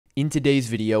In today's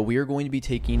video, we are going to be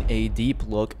taking a deep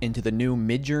look into the new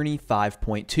Midjourney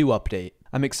 5.2 update.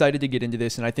 I'm excited to get into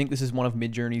this, and I think this is one of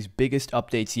Midjourney's biggest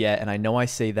updates yet, and I know I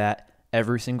say that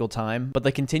every single time, but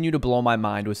they continue to blow my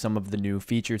mind with some of the new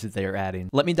features that they are adding.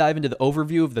 Let me dive into the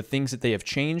overview of the things that they have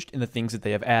changed and the things that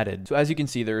they have added. So as you can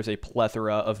see, there is a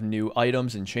plethora of new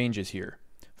items and changes here.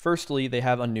 Firstly, they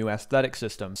have a new aesthetic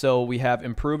system. So we have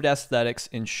improved aesthetics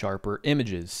and sharper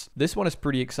images. This one is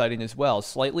pretty exciting as well.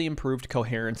 Slightly improved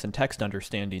coherence and text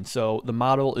understanding. So the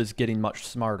model is getting much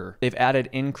smarter. They've added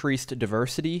increased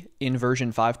diversity in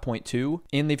version 5.2,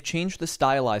 and they've changed the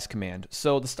stylize command.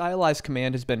 So the stylize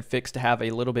command has been fixed to have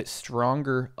a little bit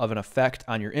stronger of an effect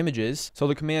on your images. So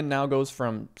the command now goes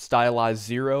from stylize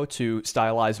 0 to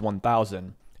stylize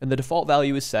 1000. And the default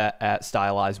value is set at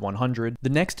stylize 100. The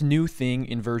next new thing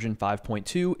in version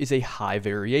 5.2 is a high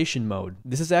variation mode.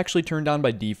 This is actually turned on by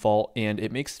default, and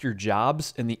it makes your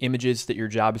jobs and the images that your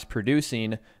job is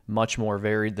producing much more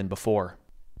varied than before.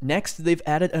 Next, they've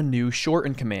added a new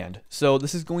shorten command. So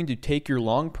this is going to take your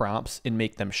long prompts and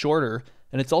make them shorter,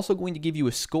 and it's also going to give you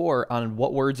a score on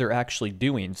what words are actually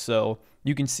doing. So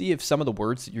you can see if some of the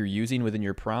words that you're using within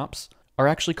your prompts are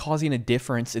actually causing a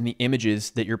difference in the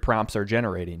images that your prompts are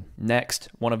generating. Next,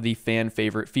 one of the fan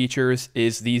favorite features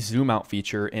is the zoom out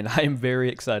feature, and I am very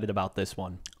excited about this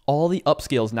one. All the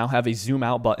upscales now have a zoom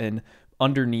out button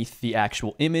underneath the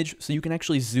actual image, so you can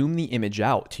actually zoom the image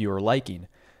out to your liking.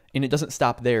 And it doesn't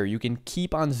stop there. You can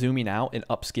keep on zooming out an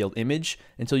upscaled image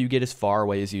until you get as far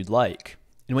away as you'd like.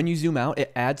 And when you zoom out,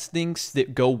 it adds things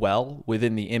that go well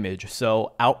within the image.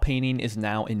 So outpainting is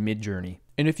now in Midjourney.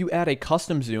 And if you add a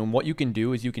custom zoom, what you can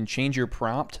do is you can change your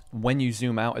prompt when you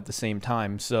zoom out at the same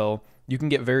time. So you can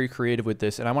get very creative with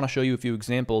this. And I want to show you a few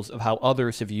examples of how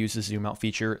others have used the zoom out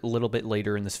feature a little bit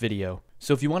later in this video.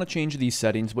 So if you want to change these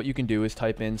settings, what you can do is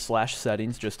type in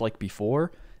 /settings just like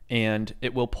before, and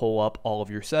it will pull up all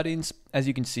of your settings. As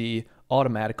you can see,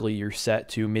 automatically you're set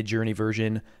to Midjourney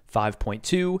version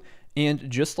 5.2.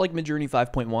 And just like Midjourney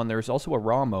 5.1, there's also a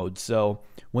raw mode. So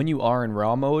when you are in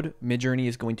raw mode, Midjourney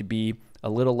is going to be a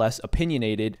little less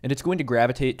opinionated, and it's going to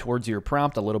gravitate towards your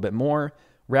prompt a little bit more,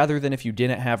 rather than if you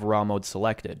didn't have raw mode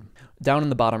selected. Down in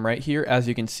the bottom right here, as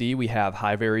you can see, we have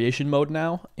high variation mode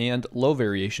now and low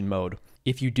variation mode.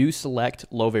 If you do select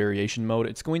low variation mode,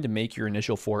 it's going to make your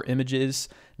initial 4 images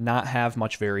not have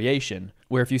much variation.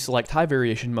 Where if you select high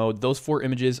variation mode, those 4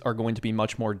 images are going to be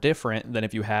much more different than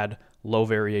if you had low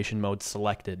variation mode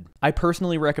selected. I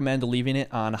personally recommend leaving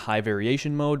it on high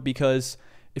variation mode because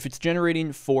if it's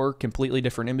generating 4 completely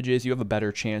different images, you have a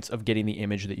better chance of getting the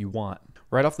image that you want.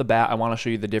 Right off the bat, I want to show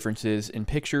you the differences in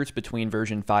pictures between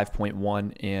version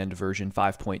 5.1 and version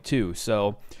 5.2.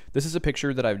 So this is a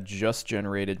picture that I've just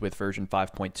generated with version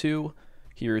 5.2.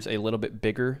 Here's a little bit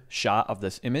bigger shot of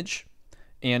this image.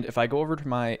 And if I go over to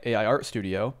my AI Art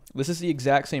Studio, this is the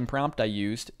exact same prompt I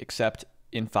used, except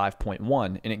in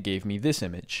 5.1, and it gave me this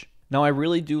image. Now, I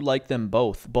really do like them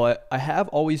both, but I have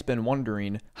always been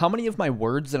wondering how many of my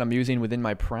words that I'm using within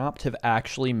my prompt have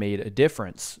actually made a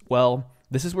difference. Well,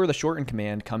 this is where the shorten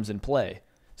command comes in play.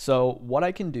 So what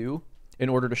I can do in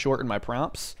order to shorten my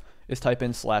prompts is type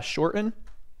in /shorten,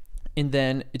 and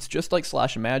then it's just like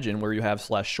 /imagine where you have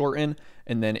 /shorten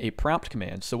and then a prompt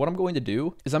command. So what I'm going to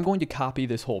do is I'm going to copy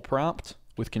this whole prompt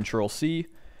with Control-C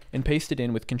and paste it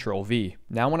in with Control-V.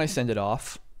 Now when I send it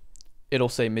off, it'll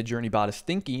say Midjourney bot is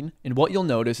thinking, and what you'll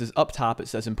notice is up top it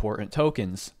says important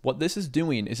tokens. What this is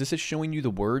doing is this is showing you the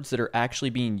words that are actually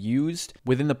being used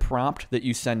within the prompt that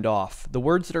you send off. The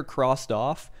words that are crossed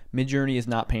off, Midjourney is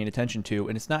not paying attention to,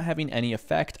 and it's not having any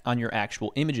effect on your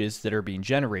actual images that are being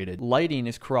generated. Lighting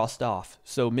is crossed off,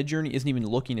 so Midjourney isn't even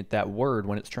looking at that word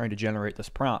when it's trying to generate this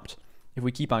prompt. If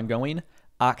we keep on going,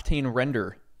 octane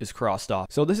render is crossed off.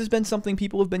 So this has been something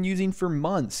people have been using for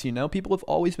months. You know, people have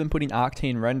always been putting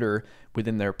octane render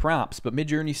within their prompts, but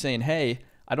Midjourney's saying, hey,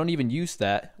 I don't even use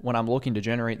that when I'm looking to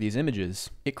generate these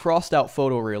images. It crossed out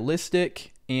photorealistic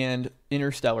and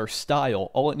interstellar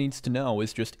style. All it needs to know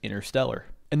is just interstellar.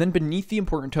 And then beneath the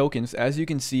important tokens, as you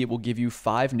can see, it will give you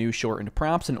 5 new shortened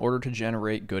prompts in order to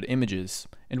generate good images.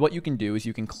 And what you can do is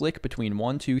you can click between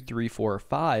 1, 2, 3, 4, or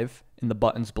 5 in the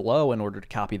buttons below in order to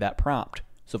copy that prompt.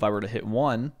 So if I were to hit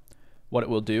 1, what it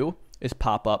will do is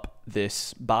pop up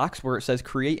this box where it says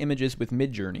create images with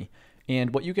Midjourney.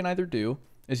 And what you can either do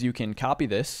is you can copy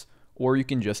this or you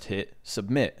can just hit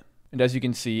submit. And as you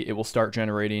can see, it will start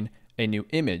generating a new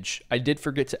image. I did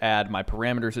forget to add my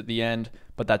parameters at the end,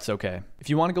 but that's okay. If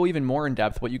you want to go even more in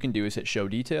depth, what you can do is hit show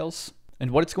details.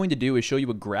 And what it's going to do is show you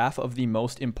a graph of the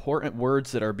most important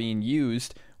words that are being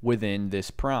used within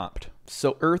this prompt.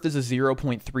 So Earth is a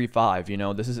 0.35, you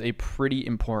know, this is a pretty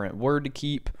important word to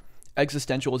keep.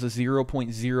 Existential is a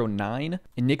 0.09,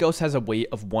 and Nikos has a weight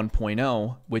of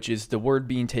 1.0, which is the word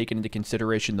being taken into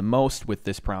consideration the most with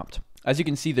this prompt. As you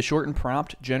can see, the shortened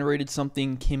prompt generated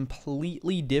something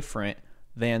completely different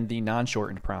than the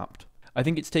non-shortened prompt. I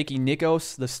think it's taking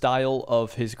Nikos, the style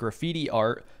of his graffiti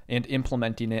art, and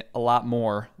implementing it a lot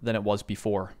more than it was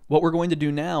before. What we're going to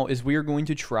do now is we are going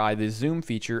to try the zoom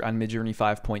feature on Midjourney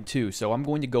 5.2. So I'm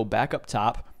going to go back up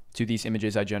top to these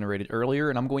images I generated earlier,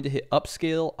 and I'm going to hit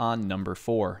upscale on number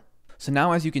 4. So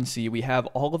now, as you can see, we have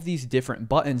all of these different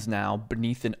buttons now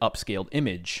beneath an upscaled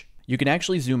image. You can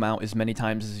actually zoom out as many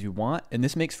times as you want, and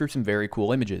this makes for some very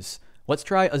cool images. Let's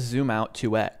try a zoom out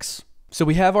 2x. So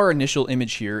we have our initial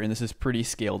image here, and this is pretty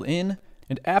scaled in,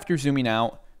 and after zooming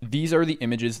out, these are the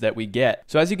images that we get.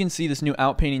 So as you can see, this new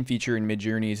outpainting feature in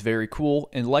Midjourney is very cool,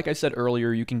 and like I said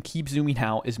earlier, you can keep zooming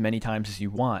out as many times as you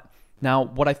want. Now,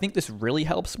 what I think this really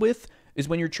helps with is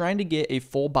when you're trying to get a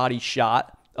full body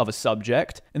shot of a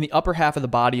subject and the upper half of the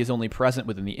body is only present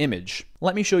within the image.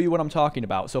 Let me show you what I'm talking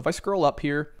about. So if I scroll up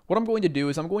here, what I'm going to do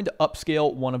is I'm going to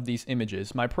upscale one of these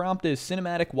images. My prompt is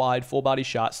cinematic wide full body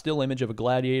shot, still image of a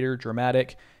gladiator,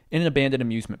 dramatic, in an abandoned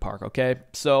amusement park, okay?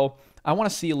 So I want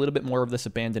to see a little bit more of this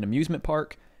abandoned amusement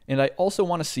park, and I also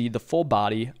want to see the full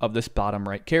body of this bottom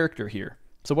right character here.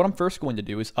 So what I'm first going to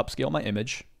do is upscale my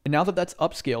image. And now that that's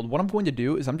upscaled, what I'm going to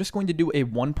do is I'm just going to do a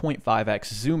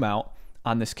 1.5x zoom out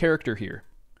on this character here.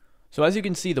 So as you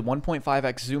can see, the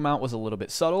 1.5x zoom out was a little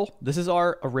bit subtle. This is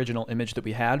our original image that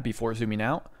we had before zooming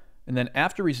out. And then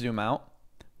after we zoom out,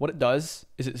 what it does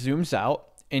is it zooms out,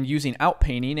 and using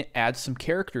outpainting, it adds some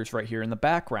characters right here in the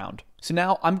background. So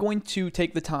now I'm going to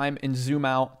take the time and zoom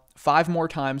out 5 more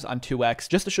times on 2x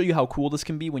just to show you how cool this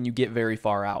can be when you get very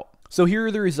far out. So here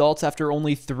are the results after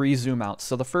only 3 zoom outs.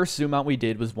 So the first zoom out we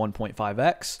did was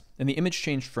 1.5x, and the image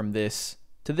changed from this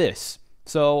to this.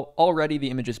 So already the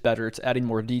image is better. It's adding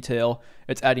more detail.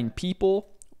 It's adding people.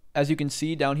 As you can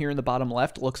see down here in the bottom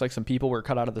left, it looks like some people were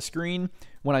cut out of the screen.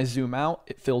 When I zoom out,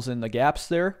 it fills in the gaps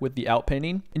there with the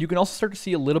outpainting. And you can also start to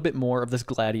see a little bit more of this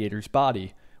gladiator's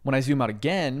body. When I zoom out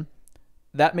again,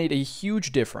 that made a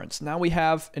huge difference. Now we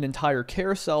have an entire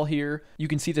carousel here. You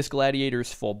can see this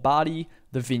gladiator's full body.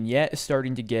 The vignette is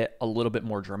starting to get a little bit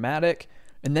more dramatic.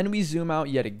 And then we zoom out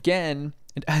yet again,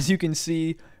 and as you can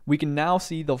see, we can now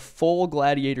see the full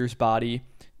gladiator's body,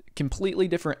 completely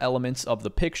different elements of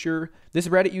the picture. This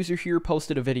Reddit user here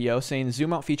posted a video saying the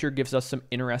zoom out feature gives us some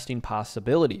interesting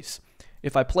possibilities.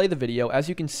 If I play the video, as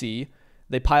you can see,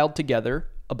 they piled together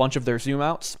a bunch of their zoom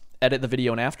outs, edit the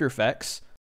video in After Effects.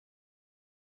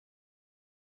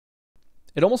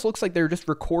 It almost looks like they're just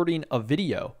recording a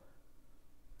video.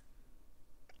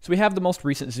 So we have the most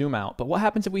recent zoom out, but what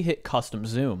happens if we hit custom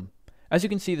zoom? As you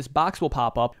can see, this box will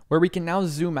pop up where we can now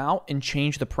zoom out and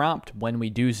change the prompt when we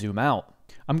do zoom out.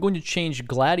 I'm going to change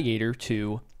gladiator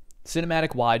to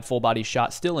cinematic wide full body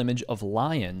shot still image of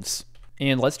lions.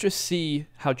 And let's just see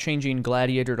how changing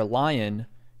gladiator to lion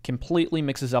completely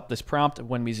mixes up this prompt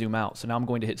when we zoom out. So now I'm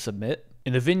going to hit submit.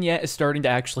 And the vignette is starting to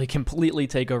actually completely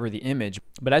take over the image.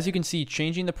 But as you can see,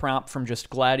 changing the prompt from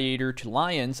just gladiator to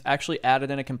lions actually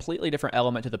added in a completely different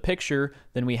element to the picture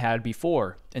than we had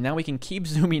before. And now we can keep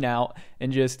zooming out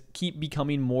and just keep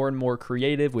becoming more and more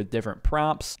creative with different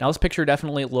prompts. Now this picture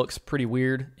definitely looks pretty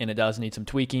weird and it does need some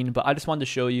tweaking, but I just wanted to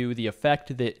show you the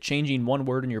effect that changing one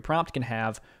word in your prompt can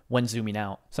have when zooming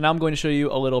out. So now I'm going to show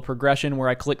you a little progression where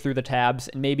I click through the tabs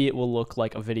and maybe it will look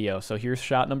like a video. So here's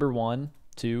shot number 1,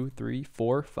 2, 3,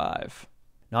 4, 5.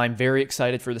 Now I'm very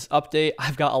excited for this update.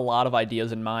 I've got a lot of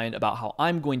ideas in mind about how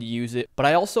I'm going to use it, but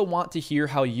I also want to hear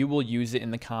how you will use it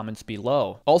in the comments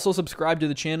below. Also subscribe to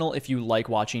the channel if you like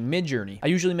watching Midjourney. I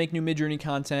usually make new Midjourney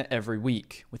content every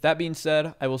week. With that being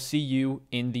said, I will see you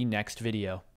in the next video.